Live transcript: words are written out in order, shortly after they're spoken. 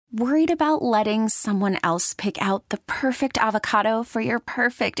Worried about letting someone else pick out the perfect avocado for your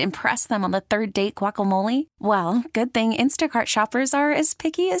perfect impress them on the third date guacamole? Well, good thing Instacart shoppers are as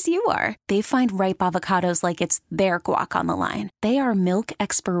picky as you are. They find ripe avocados like it's their guac on the line. They are milk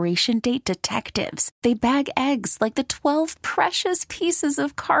expiration date detectives. They bag eggs like the 12 precious pieces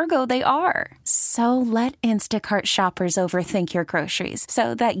of cargo they are. So let Instacart shoppers overthink your groceries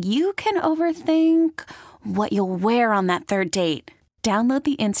so that you can overthink what you'll wear on that third date. Download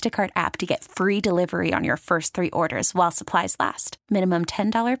the Instacart app to get free delivery on your first 3 orders while supplies last. Minimum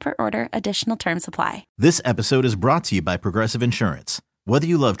 $10 per order. Additional terms apply. This episode is brought to you by Progressive Insurance. Whether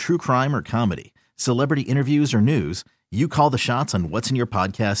you love true crime or comedy, celebrity interviews or news, you call the shots on what's in your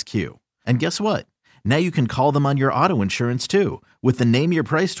podcast queue. And guess what? Now you can call them on your auto insurance too with the Name Your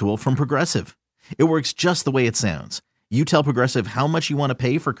Price tool from Progressive. It works just the way it sounds. You tell Progressive how much you want to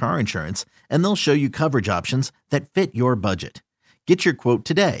pay for car insurance, and they'll show you coverage options that fit your budget. Get your quote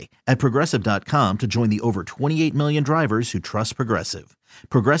today at Progressive.com to join the over 28 million drivers who trust Progressive.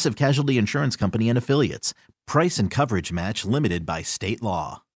 Progressive Casualty Insurance Company and Affiliates. Price and coverage match limited by state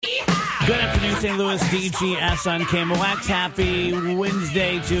law. Good afternoon, St. Louis. DGS on KMOX. Happy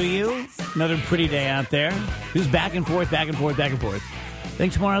Wednesday to you. Another pretty day out there. Just back and forth, back and forth, back and forth. I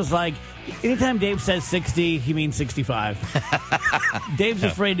think tomorrow's like, anytime Dave says 60, he means 65. Dave's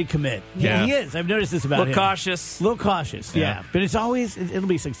afraid to commit. Yeah. He is. I've noticed this about him. A little cautious. Yeah. But it's always, it'll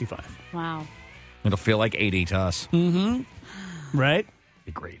be 65. Wow. It'll feel like 80 to us. Mm-hmm. Right?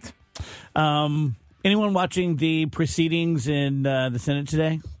 Be great. Anyone watching the proceedings in the Senate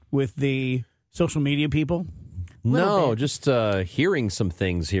today with the social media people? No, just hearing some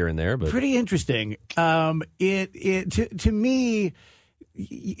things here and there, but pretty interesting. To me,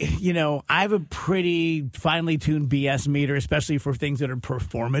 you know, I have a pretty finely tuned BS meter, especially for things that are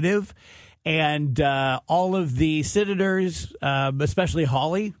performative. And all of the senators, especially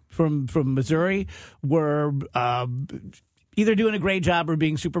Hawley from Missouri, were either doing a great job or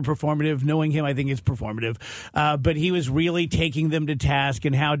being super performative. Knowing him, I think it's performative. But he was really taking them to task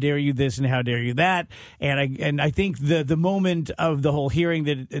and how dare you this and how dare you that. And I think the moment of the whole hearing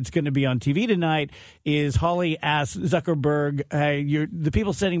that it's going to be on TV tonight is Hawley asked Zuckerberg, the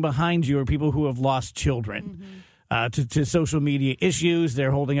people sitting behind you are people who have lost children. Mm-hmm. To social media issues.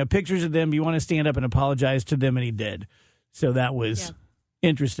 They're holding up pictures of them. You want to stand up and apologize to them, and he did. So that was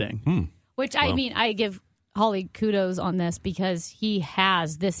interesting. Which, I mean, I give Hawley kudos on this because he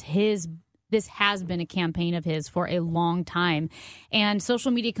has this has been a campaign of his for a long time. And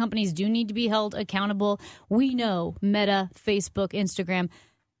social media companies do need to be held accountable. We know Meta, Facebook, Instagram,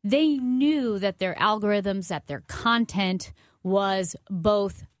 they knew that their algorithms, that their content was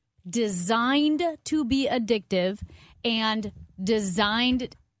both designed to be addictive and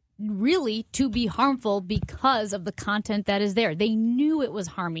designed really to be harmful because of the content that is there. They knew it was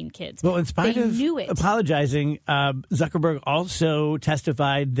harming kids. Well, in spite of apologizing, Zuckerberg also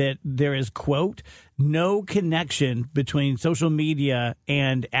testified that there is, quote, no connection between social media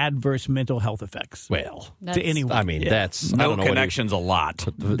and adverse mental health effects. Well, to anyone. I mean, that's no connections a lot.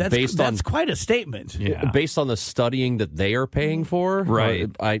 That's quite a statement. Yeah. Based on the studying that they are paying for, right?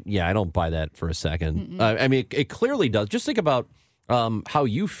 I don't buy that for a second. I mean, it clearly does. Just think about how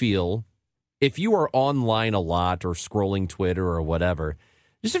you feel if you are online a lot or scrolling Twitter or whatever.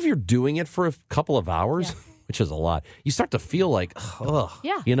 Just if you're doing it for a couple of hours, which is a lot, you start to feel like,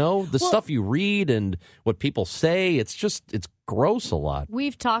 you know, the stuff you read and what people say, it's gross a lot.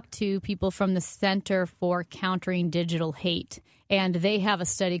 We've talked to people from the Center for Countering Digital Hate, and they have a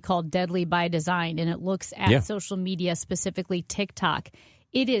study called Deadly by Design, and it looks at social media, specifically TikTok.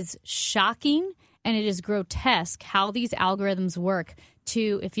 It is shocking and it is grotesque how these algorithms work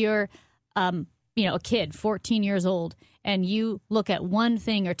to, if you're, a kid, 14 years old, and you look at one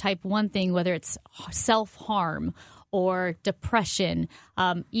thing or type one thing, whether it's self-harm or depression,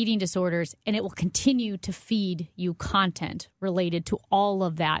 eating disorders, and it will continue to feed you content related to all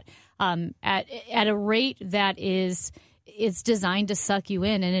of that at a rate that it's designed to suck you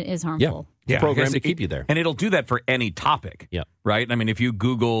in, and it is harmful. Yeah, program to keep you there. And it'll do that for any topic, right? I mean, if you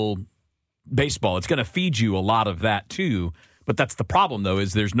Google baseball, it's going to feed you a lot of that too. But that's the problem, though,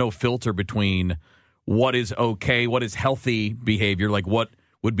 is there's no filter between what is okay, what is healthy behavior, like what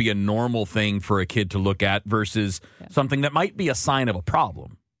would be a normal thing for a kid to look at versus something that might be a sign of a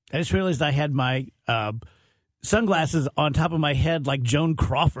problem. I just realized I had my sunglasses on top of my head like Joan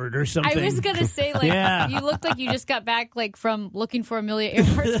Crawford or something. I was going to say, you looked like you just got back from looking for Amelia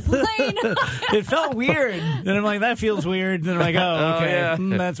Earhart's plane. It felt weird. And I'm like, that feels weird. And then I'm like,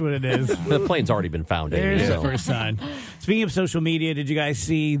 okay, that's what it is. The plane's already been found. There's the first sign. Speaking of social media, did you guys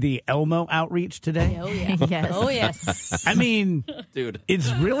see the Elmo outreach today? Oh, yeah. Yes. Oh, yes. I mean, Dude.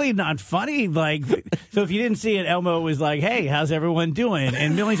 it's really not funny. Like, so if you didn't see it, Elmo was like, "Hey, how's everyone doing?"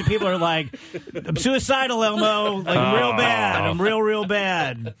 And millions of people are like, "I'm suicidal, Elmo. Like, I'm real bad. I'm real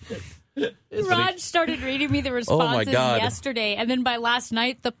bad." Raj started reading me the responses yesterday, and then by last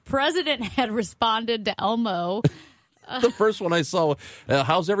night, the president had responded to Elmo. The first one I saw,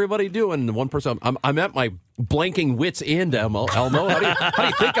 how's everybody doing? And one person, I'm at my blanking wits end, Elmo. How do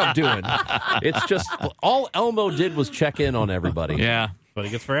you think I'm doing? It's just, all Elmo did was check in on everybody. Yeah. But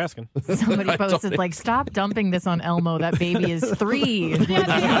he gets for asking. Somebody posted, like, stop dumping this on Elmo. That baby is 3. He can't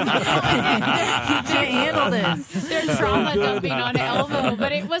handle this. They're trauma dumping on Elmo,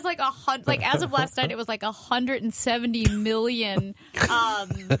 but it was like as of last night, it was like 170 million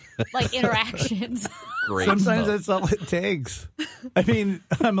interactions. Great Sometimes stuff. that's all it takes. I mean,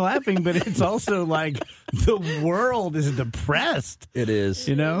 I'm laughing, but it's also like the world is depressed. It is.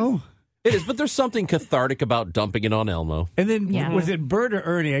 You know? It is, but there's something cathartic about dumping it on Elmo. And then, was it Bert or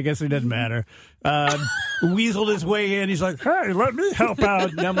Ernie? I guess it doesn't matter. Weaseled his way in. He's like, "Hey, let me help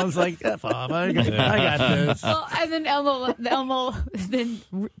out." And Elmo's like, "F off. I got this." Well, and then Elmo then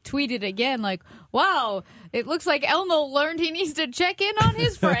tweeted again, like, "Wow, it looks like Elmo learned he needs to check in on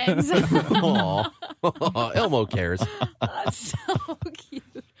his friends." Aw. Elmo cares. That's so cute.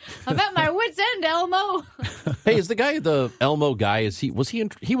 I'm at my wit's end, Elmo. Hey, is the Elmo guy? He was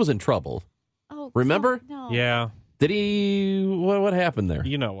in trouble? Oh, Remember? No. Yeah. Did he? What happened there?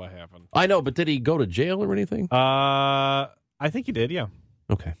 You know what happened. I know, but did he go to jail or anything? I think he did, yeah.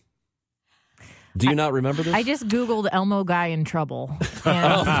 Okay. Do you not remember this? I just Googled Elmo guy in trouble.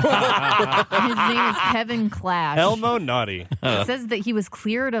 And his name is Kevin Clash. Elmo naughty. It says that he was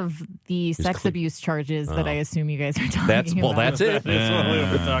cleared of the sex abuse charges that I assume you guys are talking about. That's it. That's what we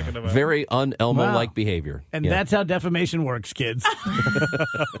were talking about. Very un-Elmo-like behavior. And that's how defamation works, kids.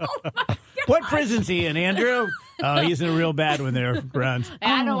 What prison's he in, Andrew? Oh, he's in a real bad one there, Ron.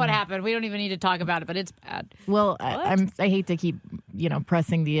 I know what happened. We don't even need to talk about it, but it's bad. Well, I hate to keep,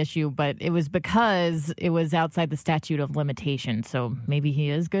 pressing the issue, but it was because it was outside the statute of limitation. So maybe he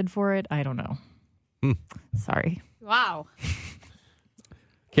is good for it. I don't know. Sorry. Wow.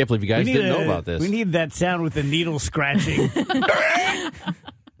 Can't believe you guys didn't know about this. We need that sound with the needle scratching.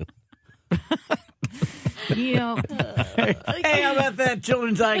 Hey, how about that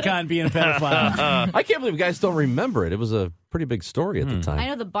children's icon being a pedophile? I can't believe you guys don't remember it. It was a pretty big story at the time. I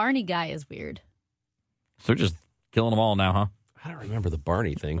know the Barney guy is weird. So they're just killing them all now, huh? I don't remember the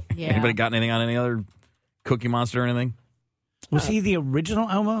Barney thing. Yeah. Anybody got anything on any other Cookie Monster or anything? Was he the original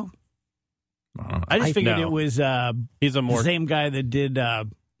Elmo? I just figured no. it was He's a more the same guy that did all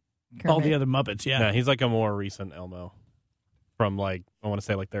the other Muppets. Yeah, he's like a more recent Elmo. From I want to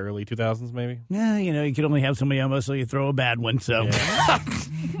say the early 2000s, maybe. Yeah, you could only have so many Elmos, so you throw a bad one. So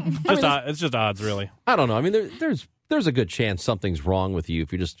It's just odds, really. I don't know. I mean, there's a good chance something's wrong with you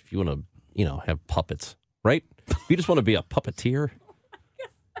if you want to have puppets, right? If you just want to be a puppeteer,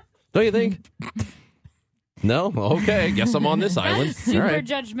 don't you think? No? Okay, guess I'm on this island. That's super All right.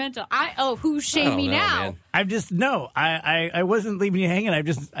 judgmental. Who's I don't shaming know, now? man. I'm just I wasn't leaving you hanging. I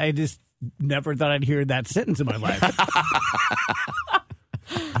just never thought I'd hear that sentence in my life.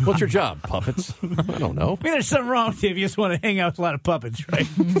 What's your job, puppets? I don't know. I mean, there's something wrong with you if you just want to hang out with a lot of puppets, right?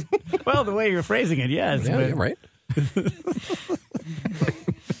 Well, the way you're phrasing it, yes. Yeah, but you're right.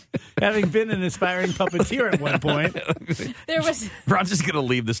 having been an aspiring puppeteer at one point. There was. Ron's just going to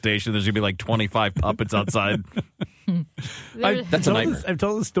leave the station. There's going to be 25 puppets outside. That's a nightmare. I've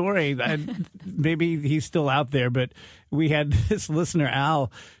told the story. Maybe he's still out there, but we had this listener,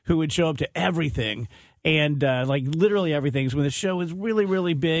 Al, who would show up to everything. And literally everything. So when the show was really,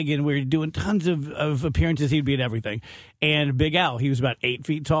 really big and we were doing tons of appearances, he'd be at everything. And Big Al, he was about 8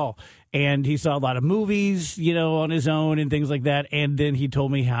 feet tall. And he saw a lot of movies, on his own and things like that. And then he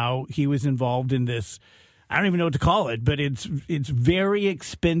told me how he was involved in this, I don't even know what to call it, but it's very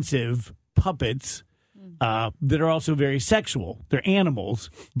expensive puppets that are also very sexual. They're animals,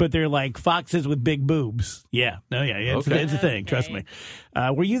 but they're like foxes with big boobs. Yeah. No, yeah. It's a thing. Trust me.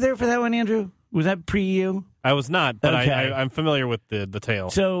 Were you there for that one, Andrew? Was that pre-you? I was not, but Okay. I'm familiar with the tale.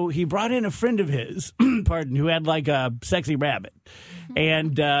 So he brought in a friend of his, who had like a sexy rabbit.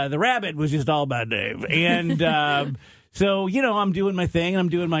 And the rabbit was just all about Dave. And so, I'm doing my thing and I'm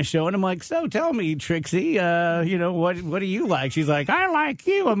doing my show. And I'm like, so tell me, Trixie, what do you like? She's like, I like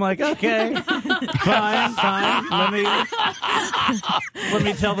you. I'm like, okay, fine. Let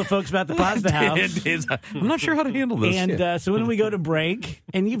me tell the folks about the Pasta House. I'm not sure how to handle this. And so when we go to break,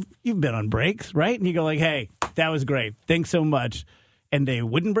 and you've been on breaks, right? And you go like, hey, that was great. Thanks so much. and they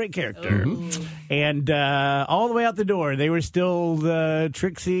wouldn't break character. And all the way out the door, they were still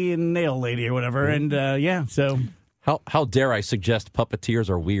Trixie and Nail Lady or whatever. And so... How dare I suggest puppeteers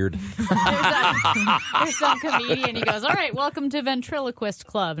are weird? There's some comedian. He goes, "All right, welcome to Ventriloquist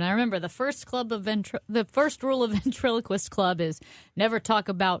Club." And I remember the first rule of Ventriloquist Club is never talk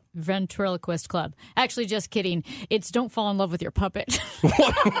about Ventriloquist Club. Actually, just kidding. It's don't fall in love with your puppet.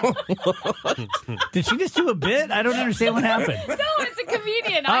 Did she just do a bit? I don't understand what happened. No, it's a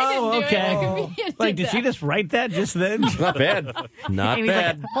comedian. I didn't do it. A comedian Like, did she just write that just then? Not bad. Not Amy's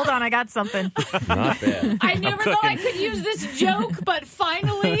bad. like, hold on, I got something. Not bad. I never thought I could use this joke, but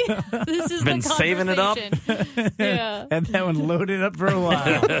finally, this is Been the saving it up? conversation. Yeah. And that one loaded up for a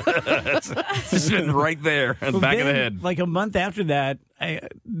while. It's been right there in the back of the head. Like a month after that,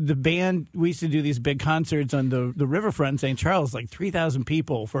 the band, we used to do these big concerts on the riverfront in St. Charles, like 3,000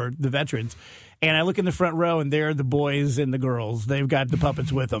 people for the veterans. And I look in the front row, and there are the boys and the girls. They've got the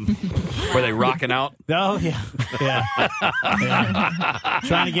puppets with them. Were they rocking out? Oh, yeah.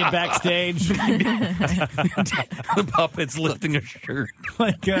 Trying to get backstage. The puppet's lifting a shirt.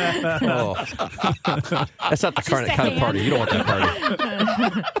 Like, That's not the kind of party. You don't want that party.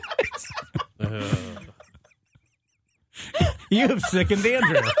 you have sickened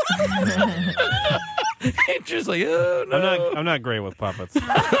Andrew. Andrew's like, oh, no. I'm not great with puppets.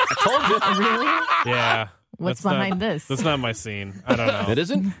 I told you. Really? Yeah. What's That's behind not, this? That's not my scene. I don't know. It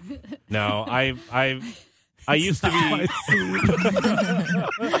isn't? No, I used to be.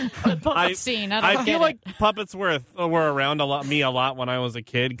 The puppet scene. I feel like puppets were around a lot when I was a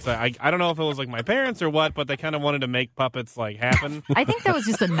kid, because I don't know if it was like my parents or what, but they kind of wanted to make puppets like happen. I think that was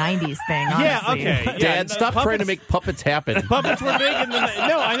just a 90s thing, honestly. Yeah, okay. Dad, Yeah, stop puppets- trying to make puppets happen. Puppets were big in the...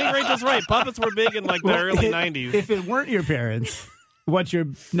 No, I think Rachel's right. Puppets were big in like the early 90s. If it weren't your parents, what's your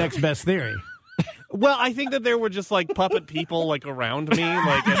next best theory? Well, I think that there were just like puppet people like around me,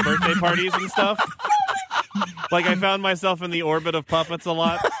 like at birthday parties and stuff. Like I found myself in the orbit of puppets a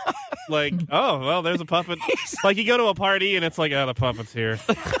lot. Like, oh, well, there's a puppet. Like you go to a party and it's like, oh, the puppet's here.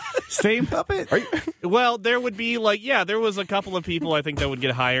 Same puppet? Well, there would be like, there was a couple of people I think that would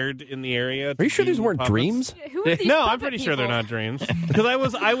get hired in the area. Are you sure to these do weren't puppets. dreams? Who are these No, I'm puppet pretty sure they're people? not dreams.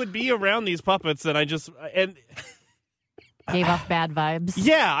 Because I would be around these puppets and Gave off bad vibes.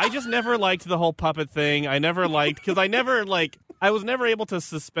 yeah, I just never liked the whole puppet thing. I never liked, because I was never able to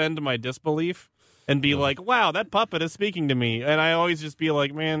suspend my disbelief and be like, wow, that puppet is speaking to me. And I always just be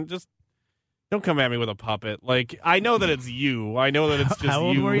like, man, just don't come at me with a puppet. Like, I know that it's you. I know that it's just you. How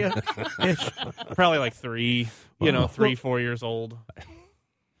old were you? Probably like 3, 4 years old.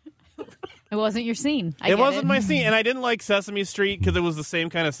 It wasn't your scene. It wasn't my scene, and I didn't like Sesame Street because it was the same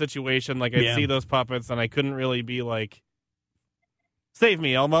kind of situation. Like, I'd see those puppets, and I couldn't really be like, save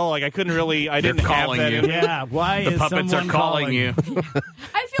me, Elmo. Like, I couldn't really, I didn't have calling that you. in me. Yeah, why The is puppets are someone calling you.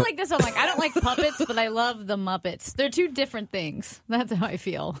 I feel like this. I'm like, I don't like puppets, but I love the Muppets. They're two different things. That's how I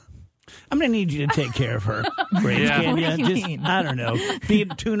feel. I'm going to need you to take care of her. Grace, Yeah. can What do you? you Just, mean? I don't know.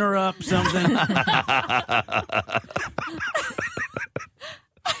 Tune her up, something.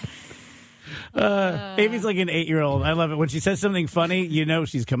 Amy's like an 8-year-old. I love it. When she says something funny, you know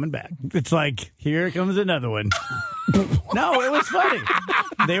she's coming back. It's like, here comes another one. No, it was funny.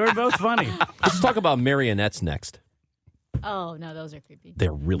 They were both funny. Let's talk about marionettes next. Oh no, those are creepy.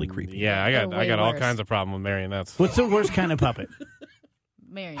 They're really creepy. Yeah, I They're got way all worse. kinds of problem with marionettes. What's the worst kind of puppet?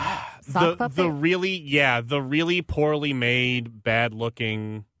 Marionette. Sock puppet? The really poorly made, bad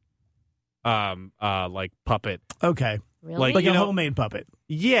looking, like puppet. Okay. Really? Like You a know- homemade puppet.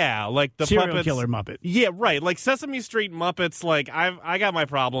 Yeah, like the Serial puppets. killer Muppet. Yeah, right. Like Sesame Street Muppets, like I got my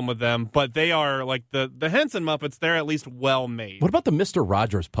problem with them, but they are like the Henson Muppets. They're at least well made. What about the Mr.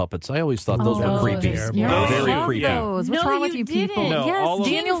 Rogers puppets? I always thought those were creepy. terrible. You're Those right. are Love creepy. those. What's No, wrong with you you people? didn't. No, all Yes, of-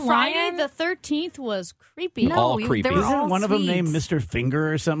 Daniel Friday Ryan. the 13th was creepy. No, All they creepy. were Isn't all one of them sweet. named Mr.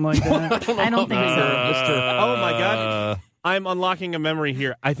 Finger or something like that? I don't think so. Oh my god. I'm unlocking a memory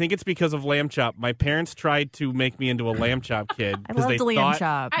here. I think it's because of Lamb Chop. My parents tried to make me into a Lamb Chop kid I because loved they Lamb thought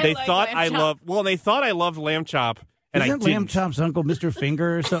Chop. I they like thought Lamb I Chop. loved. Well, they thought I loved Lamb Chop, and Isn't I Lamb didn't. Chop's uncle Mr.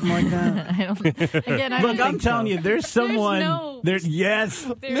 Finger or something like that? I don't, again, I Look, don't I'm think telling so. you, there's someone. no- Yes,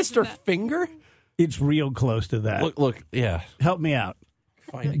 There's Mr. that. Finger? it's real close to that. Look, yeah. Help me out.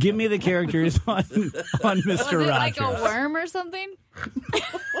 Give me the characters on Was Mr. it like Rogers. a worm or something?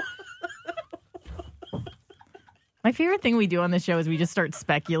 My favorite thing we do on this show is we just start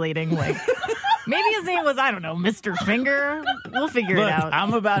speculating. Like, maybe his name was, I don't know, Mr. Finger. We'll figure Look, it out.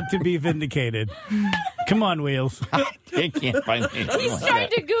 I'm about to be vindicated. Come on, Wheels. I can't find anything He's like trying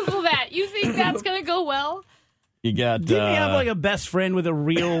that. to Google that. You think that's going to go well? You got Didn't he have like a best friend with a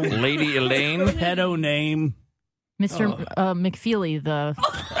real Lady Elaine. pedo name? Mr. McFeely, the...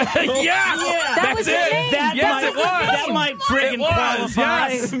 Yes! That was his name. That might friggin' qualify.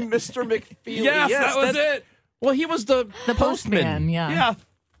 Yes, Mr. McFeely. Yes, that was it. Well, he was the postman, yeah. Yeah.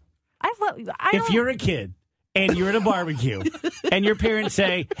 If you're a kid and you're at a barbecue and your parents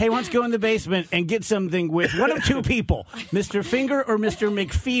say, hey, why don't you go in the basement and get something with one of two people, Mr. Finger or Mr.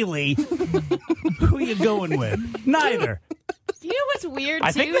 McFeely, who are you going with? Neither. You know what's weird,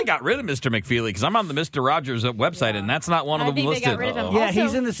 I think they got rid of Mr. McFeely because I'm on the Mr. Rogers website, and that's not one of them think listed. they got rid of him. Yeah, Also,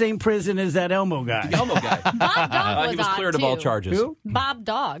 he's in the same prison as that Elmo guy. Elmo guy. Bob Dog He was odd, cleared of all too. charges. Who? Bob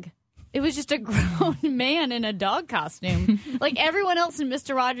Dog. It was just a grown man in a dog costume. Like everyone else in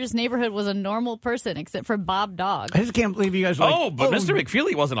Mr. Rogers' neighborhood was a normal person except for Bob Dog. I just can't believe you guys were like, But Mr.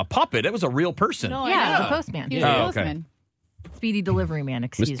 McFeely wasn't a puppet. It was a real person. No, I Yeah, know. the postman. He was a postman. Speedy delivery man,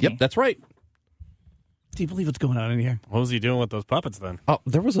 excuse me. Yep, that's right. do you believe what's going on in here? What was he doing with those puppets then? Oh,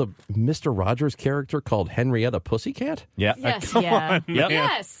 there was a Mr. Rogers character called Henrietta Pussycat? Yeah. Yes. Yeah. Yep.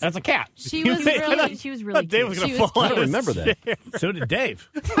 Yes. That's a cat. She was really Dave was cute. going She to was fall I out don't of remember his that. chair. So did Dave.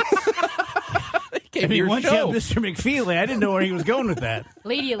 Came I to mean, your once you show. have Mr. McFeely, I didn't know where he was going with that.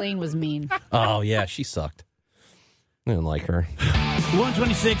 Lady Elaine was mean. Oh, yeah, she sucked. I didn't like her.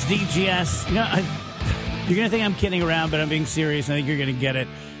 126 DGS. You know, you're going to think I'm kidding around, but I'm being serious. I think you're going to get it.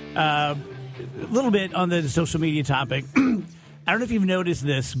 A little bit on the social media topic. I don't know if you've noticed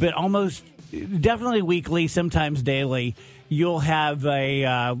this, but almost definitely weekly, sometimes daily, you'll have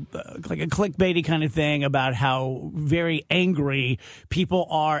a like a clickbaity kind of thing about how very angry people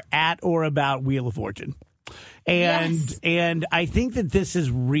are at or about Wheel of Fortune. And I think that this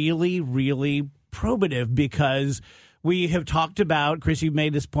is really, really probative because we have talked about, Chris, you've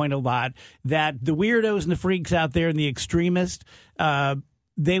made this point a lot, that the weirdos and the freaks out there and the extremists,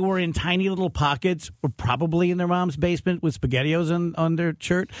 they were in tiny little pockets, or probably in their mom's basement with SpaghettiOs on their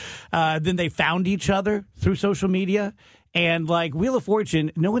shirt. Then they found each other through social media. And like Wheel of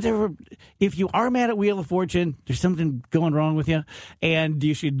Fortune, no one's ever, if you are mad at Wheel of Fortune, there's something going wrong with you and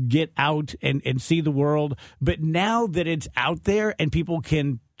you should get out and see the world. But now that it's out there and people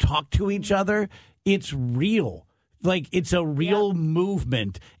can talk to each other, it's real. Like it's a real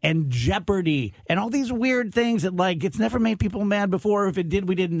movement, and Jeopardy and all these weird things that like it's never made people mad before. If it did,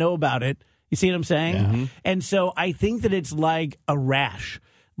 we didn't know about it. You see what I'm saying? Yeah. And so I think that it's like a rash.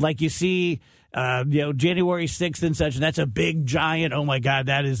 Like you see, January 6th and such, and that's a big giant. Oh my God,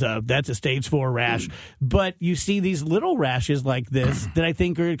 that's a stage 4 rash. But you see these little rashes like this that I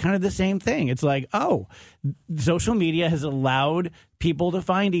think are kind of the same thing. It's like, oh, social media has allowed people to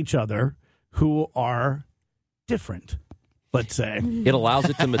find each other who are different, let's say. It allows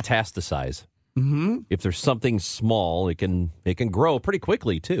it to metastasize. Mm-hmm. If there's something small, it can grow pretty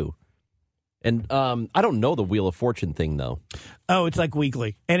quickly too. And I don't know the Wheel of Fortune thing though. Oh, it's like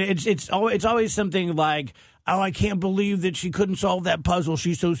weekly, and it's always something like, oh, I can't believe that she couldn't solve that puzzle.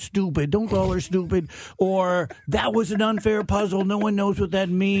 She's so stupid. Don't call her stupid. Or that was an unfair puzzle. No one knows what that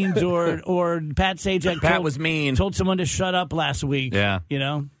means. Or Pat Sajak was mean. Told someone to shut up last week. Yeah,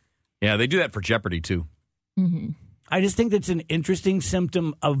 Yeah, they do that for Jeopardy too. Mm-hmm. I just think that's an interesting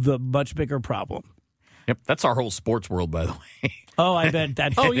symptom of the much bigger problem. Yep, that's our whole sports world, by the way. Oh, I bet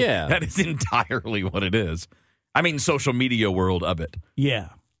that's... Oh, yeah. That is entirely what it is. I mean, social media world of it. Yeah.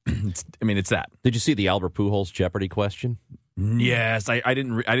 It's that. Did you see the Albert Pujols Jeopardy question? Yes, I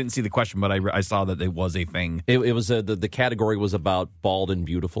didn't see the question, but I saw that it was a thing. It was the category was about bald and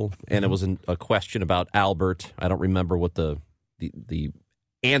beautiful, and it was a question about Albert. I don't remember what the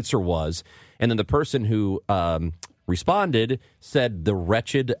answer was, and then the person who responded said the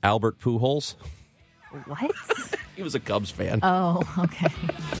wretched Albert Pujols. What? He was a Cubs fan. Oh, okay.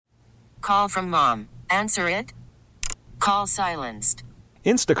 Call from mom. Answer it. Call silenced.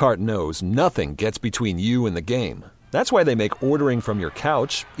 Instacart knows nothing gets between you and the game. That's why they make ordering from your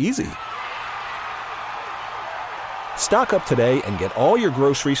couch easy. Stock up today and get all your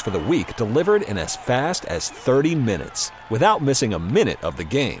groceries for the week delivered in as fast as 30 minutes without missing a minute of the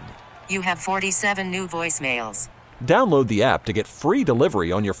game. You have 47 new voicemails. Download the app to get free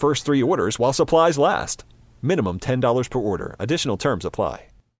delivery on your first 3 orders while supplies last. Minimum $10 per order. Additional terms apply.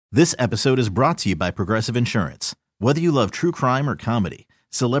 This episode is brought to you by Progressive Insurance. Whether you love true crime or comedy,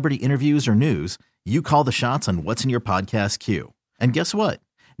 celebrity interviews or news, you call the shots on what's in your podcast queue. And guess what?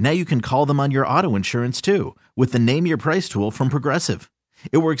 Now you can call them on your auto insurance too with the Name Your Price tool from Progressive.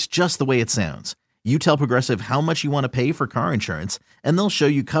 It works just the way it sounds. You tell Progressive how much you want to pay for car insurance, and they'll show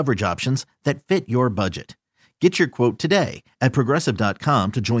you coverage options that fit your budget. Get your quote today at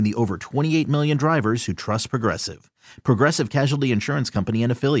Progressive.com to join the over 28 million drivers who trust Progressive. Progressive Casualty Insurance Company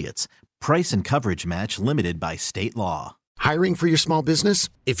and Affiliates. Price and coverage match limited by state law. Hiring for your small business?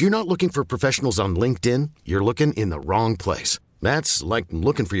 If you're not looking for professionals on LinkedIn, you're looking in the wrong place. That's like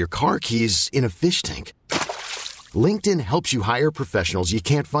looking for your car keys in a fish tank. LinkedIn helps you hire professionals you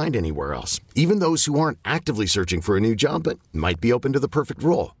can't find anywhere else, even those who aren't actively searching for a new job but might be open to the perfect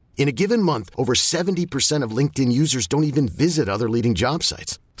role. In a given month, over 70% of LinkedIn users don't even visit other leading job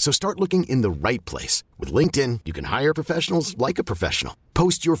sites. So start looking in the right place. With LinkedIn, you can hire professionals like a professional.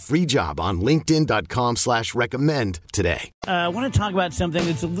 Post your free job on linkedin.com/recommend today. I want to talk about something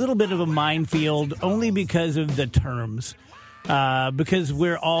that's a little bit of a minefield only because of the terms. Because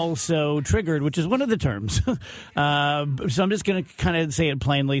we're all so triggered, which is one of the terms. So I'm just going to kind of say it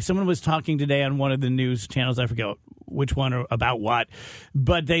plainly. Someone was talking today on one of the news channels. I forget which one or about what.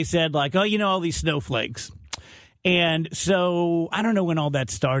 But they said, like, oh, all these snowflakes. And so I don't know when all that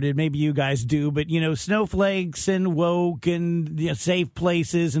started. Maybe you guys do. But, snowflakes and woke and safe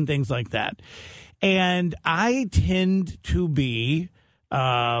places and things like that. And I tend to be...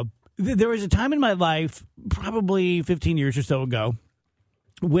 there was a time in my life, probably 15 years or so ago,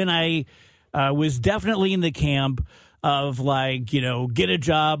 when I was definitely in the camp of get a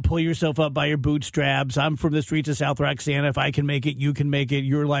job, pull yourself up by your bootstraps. I'm from the streets of South Roxana. If I can make it, you can make it.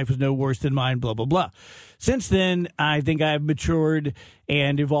 Your life is no worse than mine, blah, blah, blah. Since then, I think I've matured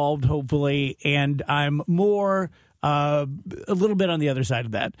and evolved, hopefully, and I'm more... a little bit on the other side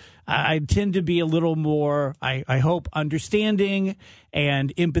of that. I tend to be a little more, I hope, understanding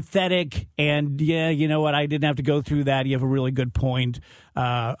and empathetic. And yeah, you know what? I didn't have to go through that. You have a really good point.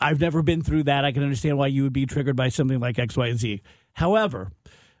 I've never been through that. I can understand why you would be triggered by something like X, Y, and Z. However,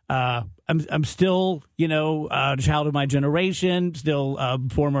 I'm still, a child of my generation, still a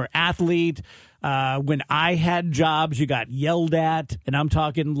former athlete. When I had jobs, you got yelled at, and I'm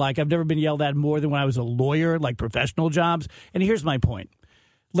talking like I've never been yelled at more than when I was a lawyer, like professional jobs. And here's my point.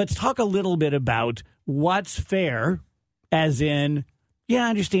 Let's talk a little bit about what's fair, as in, yeah, I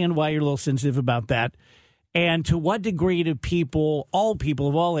understand why you're a little sensitive about that. And to what degree do all people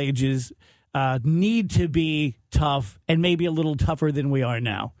of all ages, need to be tough and maybe a little tougher than we are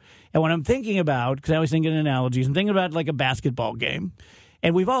now. And what I'm thinking about, because I always think in analogies, I'm thinking about like a basketball game.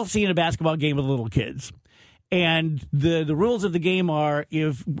 And we've all seen a basketball game with little kids. And the rules of the game are,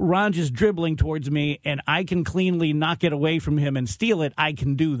 if Ron's just dribbling towards me and I can cleanly knock it away from him and steal it, I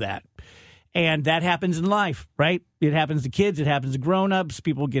can do that. And that happens in life, right? It happens to kids. It happens to grown-ups.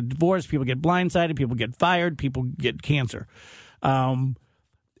 People get divorced. People get blindsided. People get fired. People get cancer. And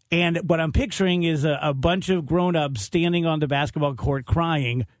what I'm picturing is a bunch of grown-ups standing on the basketball court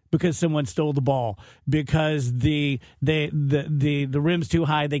crying because someone stole the ball, because the rim's too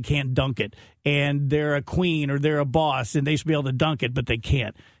high, they can't dunk it, and they're a queen or they're a boss and they should be able to dunk it, but they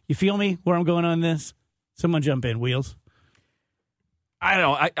can't. You feel me where I'm going on this? Someone jump in, Wheels. I don't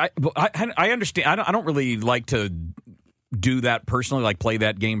know. I understand. I don't really like to do that personally, like play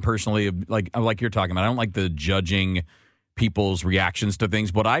that game personally, like you're talking about. I don't like the judging people's reactions to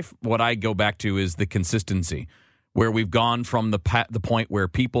things. What I go back to is the consistency, where we've gone from the point where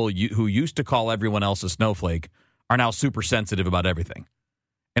people who used to call everyone else a snowflake are now super sensitive about everything.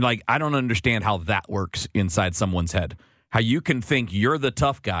 And like, I don't understand how that works inside someone's head. How you can think you're the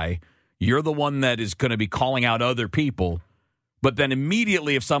tough guy, you're the one that is going to be calling out other people, but then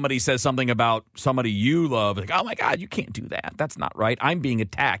immediately if somebody says something about somebody you love, like, oh my God, you can't do that. That's not right. I'm being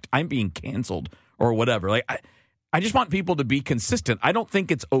attacked. I'm being canceled or whatever. Like, I just want people to be consistent. I don't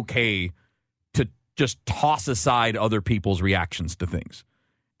think it's okay to just toss aside other people's reactions to things.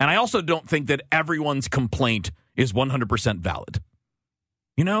 And I also don't think that everyone's complaint is 100% valid.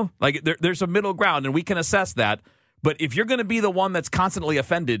 You know, like there's a middle ground and we can assess that. But if you're going to be the one that's constantly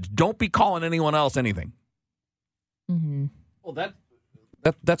offended, don't be calling anyone else anything. Mm-hmm. Well,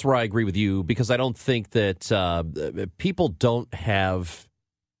 that's where I agree with you, because I don't think that people don't have,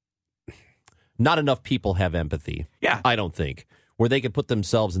 not enough people have empathy. Yeah. I don't think. Where they could put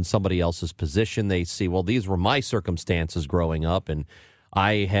themselves in somebody else's position. They see, well, these were my circumstances growing up, and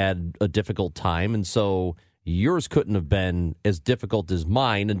I had a difficult time, and so yours couldn't have been as difficult as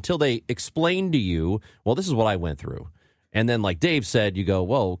mine, until they explain to you, well, this is what I went through. And then, like Dave said, you go,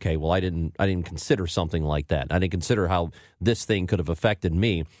 well, okay, well, I didn't consider something like that. I didn't consider how this thing could have affected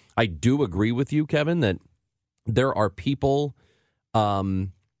me. I do agree with you, Kevin, that there are people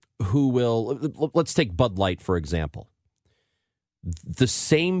who will, let's take Bud Light, for example. The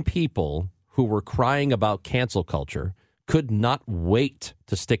same people who were crying about cancel culture could not wait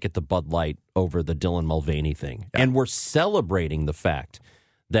to stick it to Bud Light over the Dylan Mulvaney thing. Yeah. And we're celebrating the fact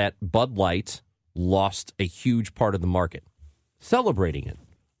that Bud Light lost a huge part of the market. Celebrating it.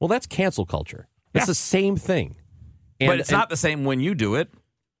 Well, that's cancel culture. It's the same thing. But it's not the same when you do it.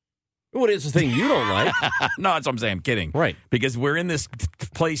 What is the thing you don't like? No, that's what I'm saying. I'm kidding. Right. Because we're in this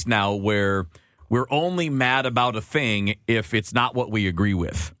place now where we're only mad about a thing if it's not what we agree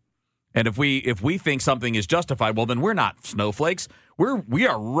with. And if we think something is justified, well, then we're not snowflakes. We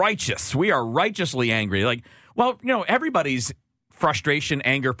are righteous. We are righteously angry. Like, well, everybody's frustration,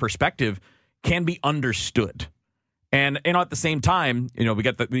 anger, perspective can be understood. And at the same time,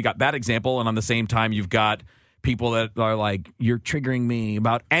 we got that example, and on the same time, you've got people that are like, you're triggering me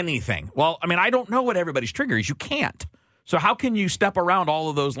about anything. Well, I mean, I don't know what everybody's trigger is. You can't. So how can you step around all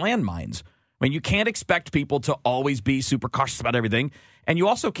of those landmines? I mean, you can't expect people to always be super cautious about everything. And you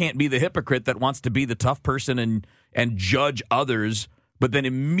also can't be the hypocrite that wants to be the tough person and judge others, but then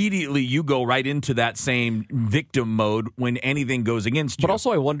immediately you go right into that same victim mode when anything goes against you. But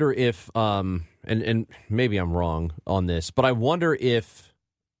also I wonder if, and maybe I'm wrong on this, but I wonder if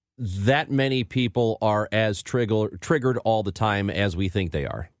that many people are as triggered all the time as we think they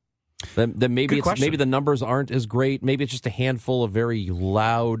are. Then maybe maybe the numbers aren't as great. Maybe it's just a handful of very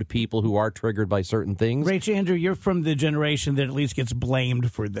loud people who are triggered by certain things. Rach, Andrew, you're from the generation that at least gets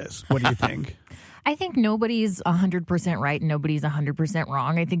blamed for this. What do you think? I think nobody's 100% right and nobody's 100%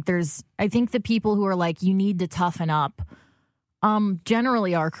 wrong. I think the people who are like, you need to toughen up,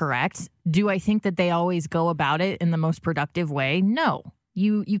 generally are correct. Do I think that they always go about it in the most productive way? No.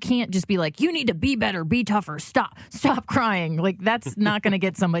 You can't just be like, you need to be better, be tougher, stop crying. Like, that's not going to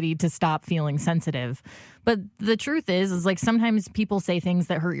get somebody to stop feeling sensitive. But the truth is like sometimes people say things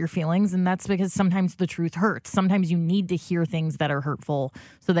that hurt your feelings, and that's because sometimes the truth hurts. Sometimes you need to hear things that are hurtful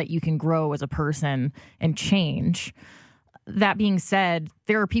so that you can grow as a person and change. That being said,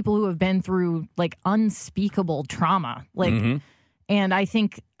 there are people who have been through like unspeakable trauma. And I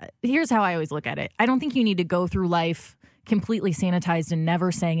think here's how I always look at it. I don't think you need to go through life completely sanitized and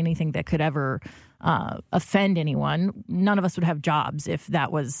never saying anything that could ever offend anyone. None of us would have jobs if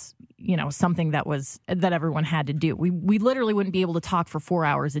that was, something that everyone had to do. We literally wouldn't be able to talk for 4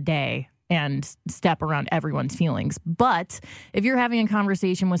 hours a day and step around everyone's feelings. But if you're having a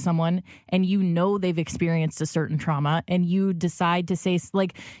conversation with someone and they've experienced a certain trauma and you decide to say,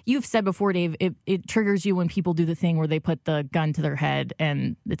 like you've said before, Dave, it triggers you when people do the thing where they put the gun to their head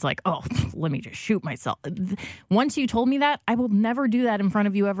and it's like, oh, let me just shoot myself. Once you told me that, I will never do that in front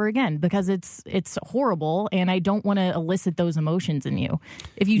of you ever again because it's horrible and I don't want to elicit those emotions in you.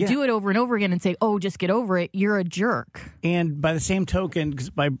 If you do it over and over again and say, oh, just get over it, you're a jerk. And by the same token, because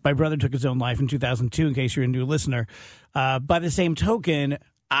my brother took his own life in 2002, in case you're a new listener. By the same token,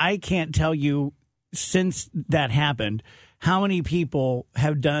 I can't tell you since that happened how many people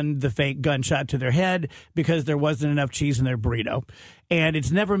have done the fake gunshot to their head because there wasn't enough cheese in their burrito. And it's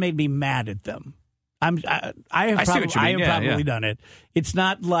never made me mad at them. I have probably done it. It's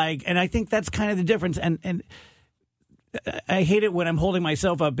not like, and I think that's kind of the difference. And I hate it when I'm holding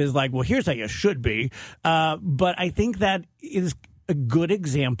myself up as like, well, here's how you should be. But I think that is a good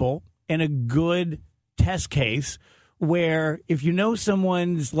example and a good test case where if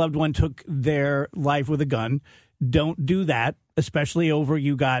someone's loved one took their life with a gun, don't do that, especially over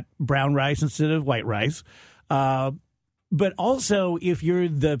you got brown rice instead of white rice. But also, if you're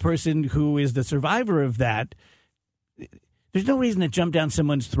the person who is the survivor of that, there's no reason to jump down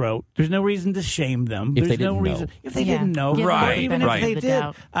someone's throat. There's no reason to shame them. There's no reason if they didn't know. Right. Even if they did.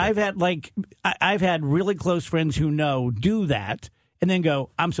 I've had really close friends who do that and then go,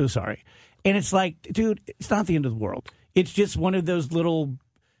 I'm so sorry. And it's like, dude, it's not the end of the world. It's just one of those little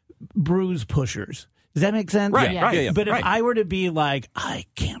bruise pushers. Does that make sense? Right. Yeah. But if I were to be like, I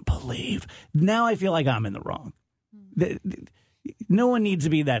can't believe, now I feel like I'm in the wrong. No one needs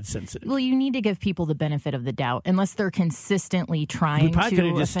to be that sensitive. Well, you need to give people the benefit of the doubt, unless they're consistently trying to. We probably could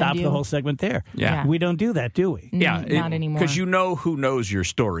have just stopped the whole segment there. Yeah. We don't do that, do we? Yeah. Not anymore. Because who knows your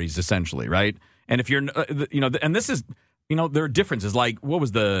stories, essentially, right? And if you're, and this is, there are differences. Like, what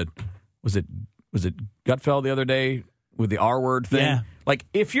was it Gutfeld the other day with the R word thing? Yeah. Like,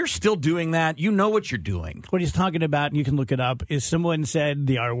 if you're still doing that, you know what you're doing. What he's talking about, and you can look it up, is someone said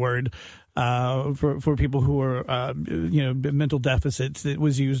the R word for people who are, mental deficits. It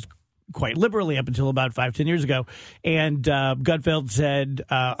was used quite liberally up until about 5-10 years ago. And Gutfeld said,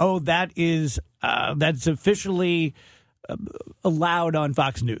 that's officially allowed on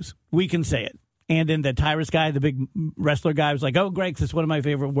Fox News. We can say it. And then the Tyrus guy, the big wrestler guy, was like, "Oh, Greg, that's one of my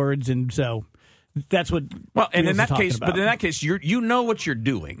favorite words," and so that's what. Well, and in that case, you know what you're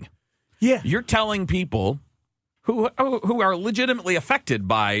doing. Yeah, you're telling people who are legitimately affected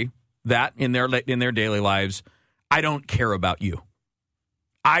by that in their daily lives, I don't care about you.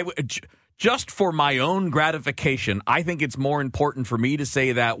 Just for my own gratification, I think it's more important for me to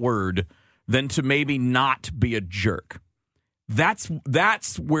say that word than to maybe not be a jerk.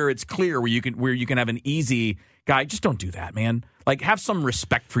 That's where it's clear where you can have an easy guy. Just don't do that, man. Like, have some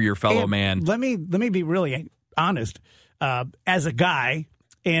respect for your fellow man. Let me be really honest. As a guy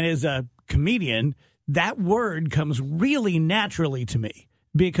and as a comedian, that word comes really naturally to me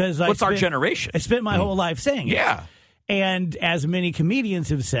because our generation? I spent my whole life saying it. Yeah. And as many comedians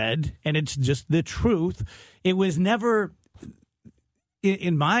have said, and it's just the truth, it was never,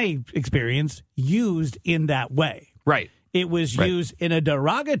 in my experience, used in that way. Right. It was used in a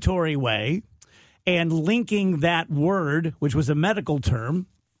derogatory way, and linking that word, which was a medical term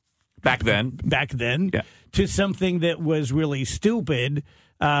back then, yeah, to something that was really stupid.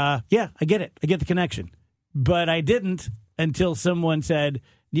 I get it. I get the connection. But I didn't until someone said,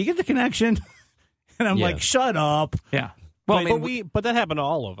 "Do you get the connection?" And I'm like, "Shut up." Yeah. Well, but that happened to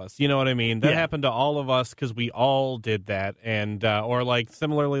all of us. You know what I mean? That happened to all of us because we all did that, and or like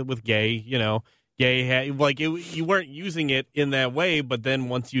similarly with gay. You know, gay had you weren't using it in that way, but then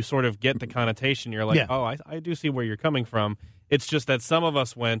once you sort of get the connotation, you're like, oh, I do see where you're coming from. It's just that some of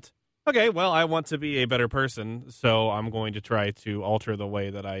us went, okay, well, I want to be a better person, so I'm going to try to alter the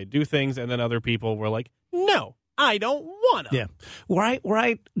way that I do things, and then other people were like, no. I don't want to. Yeah. Where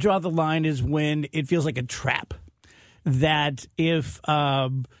I draw the line is when it feels like a trap. That if I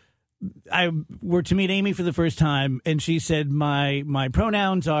were to meet Amy for the first time and she said my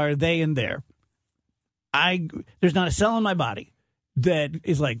pronouns are they and their, there's not a cell in my body that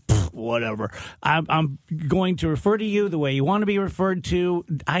is like, whatever. I'm going to refer to you the way you want to be referred to.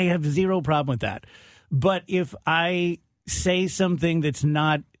 I have zero problem with that. But if I say something that's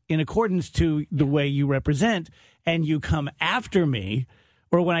not in accordance to the way you represent, and you come after me,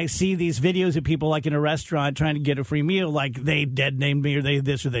 or when I see these videos of people like in a restaurant trying to get a free meal, like they dead named me or they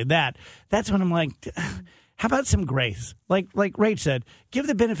this or they that, that's when I'm like, how about some grace? Like Rach said, give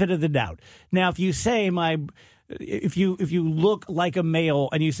the benefit of the doubt. Now, if you say if you look like a male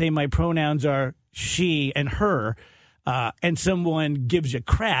and you say my pronouns are she and her, and someone gives you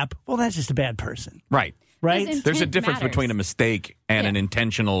crap, well, that's just a bad person. Right. Right? There's a difference between a mistake and an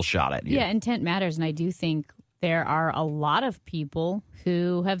intentional shot at you. Yeah, intent matters, and I do think there are a lot of people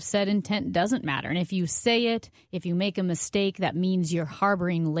who have said intent doesn't matter. And if you say it, if you make a mistake, that means you're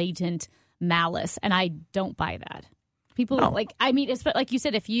harboring latent malice, and I don't buy that. People it's like you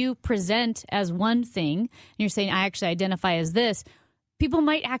said, if you present as one thing and you're saying I actually identify as this, people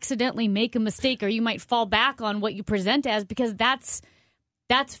might accidentally make a mistake, or you might fall back on what you present as because that's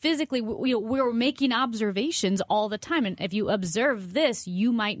physically, we're making observations all the time. And if you observe this,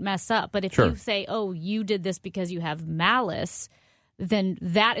 you might mess up. But if you say, oh, you did this because you have malice, then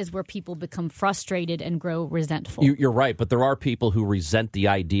that is where people become frustrated and grow resentful. You're right, but there are people who resent the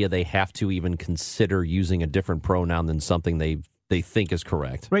idea they have to even consider using a different pronoun than something they think is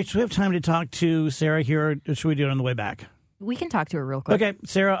correct. Rach, do we have time to talk to Sarah here, or should we do it on the way back? We can talk to her real quick. Okay,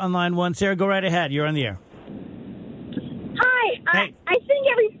 Sarah on line one. Sarah, go right ahead. You're on the air. Hi. I think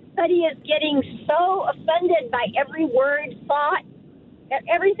everybody is getting so offended by every word, thought.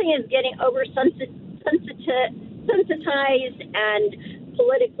 Everything is getting sensitized and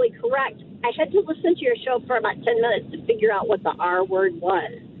politically correct. I had to listen to your show for about 10 minutes to figure out what the R word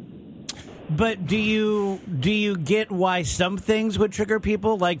was. But do you get why some things would trigger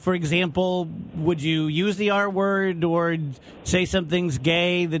people? Like, for example, would you use the R word or say something's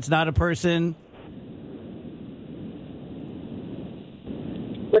gay that's not a person?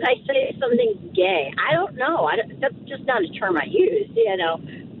 Would I say something gay? I don't know. That's just not a term I use,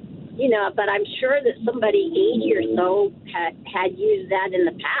 but I'm sure that somebody 80 or so had used that in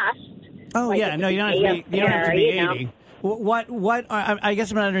the past. Oh, yeah. No, you don't have to be 80. What I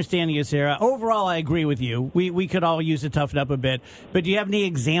guess I'm not understanding you, Sarah. Overall, I agree with you. We could all use to toughen up a bit. But do you have any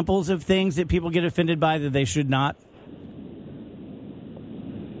examples of things that people get offended by that they should not?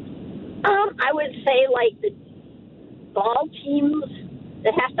 I would say like the ball teams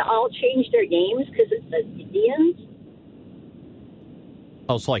that have to all change their names because it says Indians.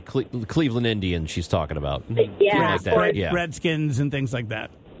 Oh, so like Cleveland Indians she's talking about. Yeah. Like that. Redskins and things like that.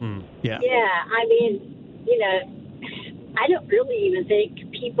 Mm. Yeah. Yeah, I mean, I don't really even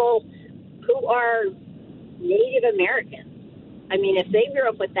think people who are Native Americans, I mean, if they grew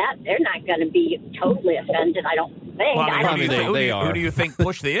up with that, they're not going to be totally offended, I don't think. Well, who do you think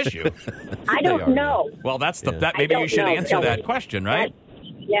pushed the issue? I don't know. Well, that's that. Maybe you should answer that question, right?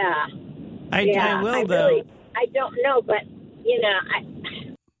 Yeah. I will, though. I don't know, but,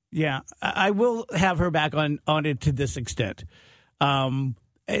 Yeah, I will have her back on it to this extent.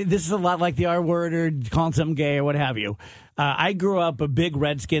 This is a lot like the R word or calling something gay or what have you. I grew up a big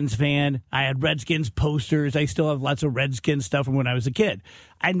Redskins fan. I had Redskins posters. I still have lots of Redskins stuff from when I was a kid.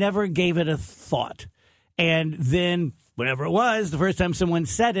 I never gave it a thought. And then whenever it was, the first time someone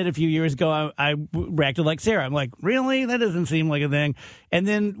said it a few years ago, I reacted like Sarah. I'm like, really? That doesn't seem like a thing. And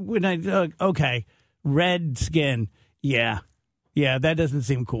then when okay, red skin, yeah, that doesn't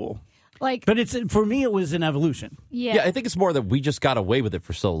seem cool. But for me, it was an evolution. Yeah, I think it's more that we just got away with it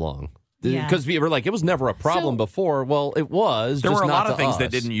for so long. Because we were like, it was never a problem before. Well, it was. There just were a not lot of things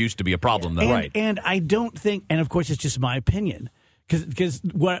that didn't used to be a problem, though. Right. And I don't think, and of course, it's just my opinion, because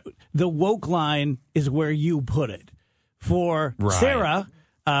what the woke line is where you put it. For Sarah,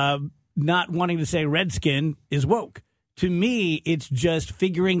 not wanting to say redskin is woke. To me, it's just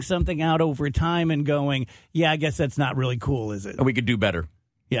figuring something out over time and going, I guess that's not really cool, is it? And we could do better.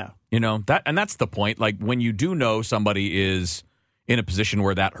 Yeah. That's the point. Like, when you do know somebody is in a position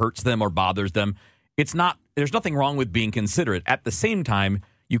where that hurts them or bothers them, there's nothing wrong with being considerate. At the same time,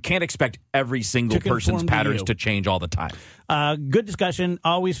 you can't expect every single person's patterns to change all the time. Good discussion.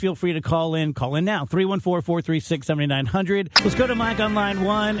 Always feel free to call in. Call in now. 314-436-7900. Let's go to Mike on line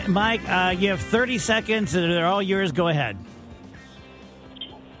 1. Mike, you have 30 seconds. They're all yours. Go ahead.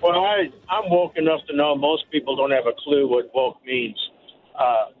 Well, I'm woke enough to know most people don't have a clue what woke means.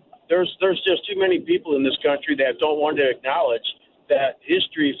 There's just too many people in this country that don't want to acknowledge that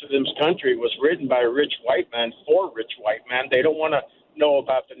history for this country was written by rich white men for rich white men. They don't want to know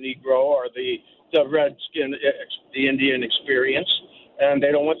about the Negro or the redskin, the Indian experience, and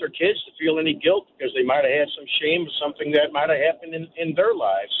they don't want their kids to feel any guilt because they might have had some shame of something that might have happened in their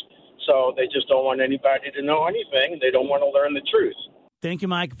lives. So they just don't want anybody to know anything. They don't want to learn the truth. Thank you,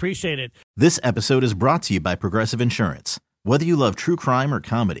 Mike. Appreciate it. This episode is brought to you by Progressive Insurance. Whether you love true crime or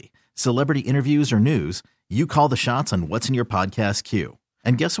comedy, celebrity interviews or news, you call the shots on what's in your podcast queue.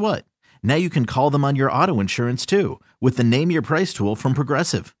 And guess what? Now you can call them on your auto insurance too with the Name Your Price tool from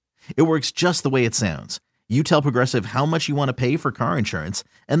Progressive. It works just the way it sounds. You tell Progressive how much you want to pay for car insurance,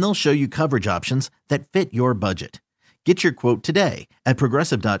 and they'll show you coverage options that fit your budget. Get your quote today at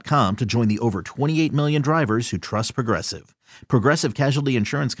Progressive.com to join the over 28 million drivers who trust Progressive. Progressive Casualty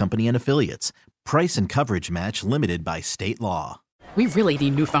Insurance Company and Affiliates. Price and coverage match limited by state law. We really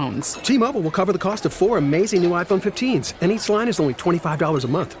need new phones. T-Mobile will cover the cost of 4 amazing new iPhone 15s, and each line is only $25 a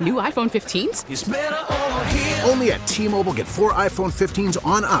month. New iPhone 15s? It's better over here. Only at T-Mobile, get 4 iPhone 15s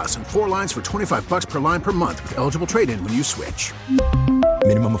on us and 4 lines for $25 per line per month with eligible trade-in when you switch.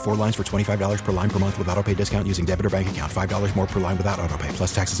 Minimum of 4 lines for $25 per line per month with autopay discount using debit or bank account. $5 more per line without autopay,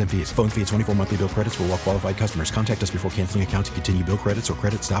 plus taxes and fees. Phone fee at 24 monthly bill credits for well-qualified customers. Contact us before canceling account to continue bill credits or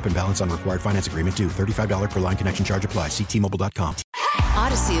credit stop and balance on required finance agreement due. $35 per line connection charge applies. See T-Mobile.com.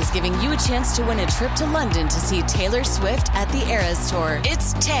 Odyssey is giving you a chance to win a trip to London to see Taylor Swift at the Eras Tour.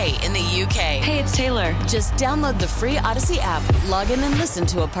 It's Tay in the UK. Hey, it's Taylor. Just download the free Odyssey app, log in and listen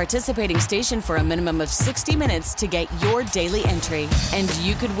to a participating station for a minimum of 60 minutes to get your daily entry. And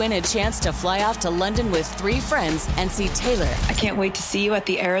you could win a chance to fly off to London with 3 friends and see Taylor. I can't wait to see you at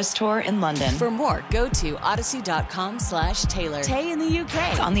the Eras Tour in London. For more, go to odyssey.com/Taylor. Tay in the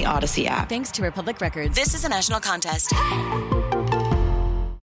UK. It's on the Odyssey app. Thanks to Republic Records. This is a national contest.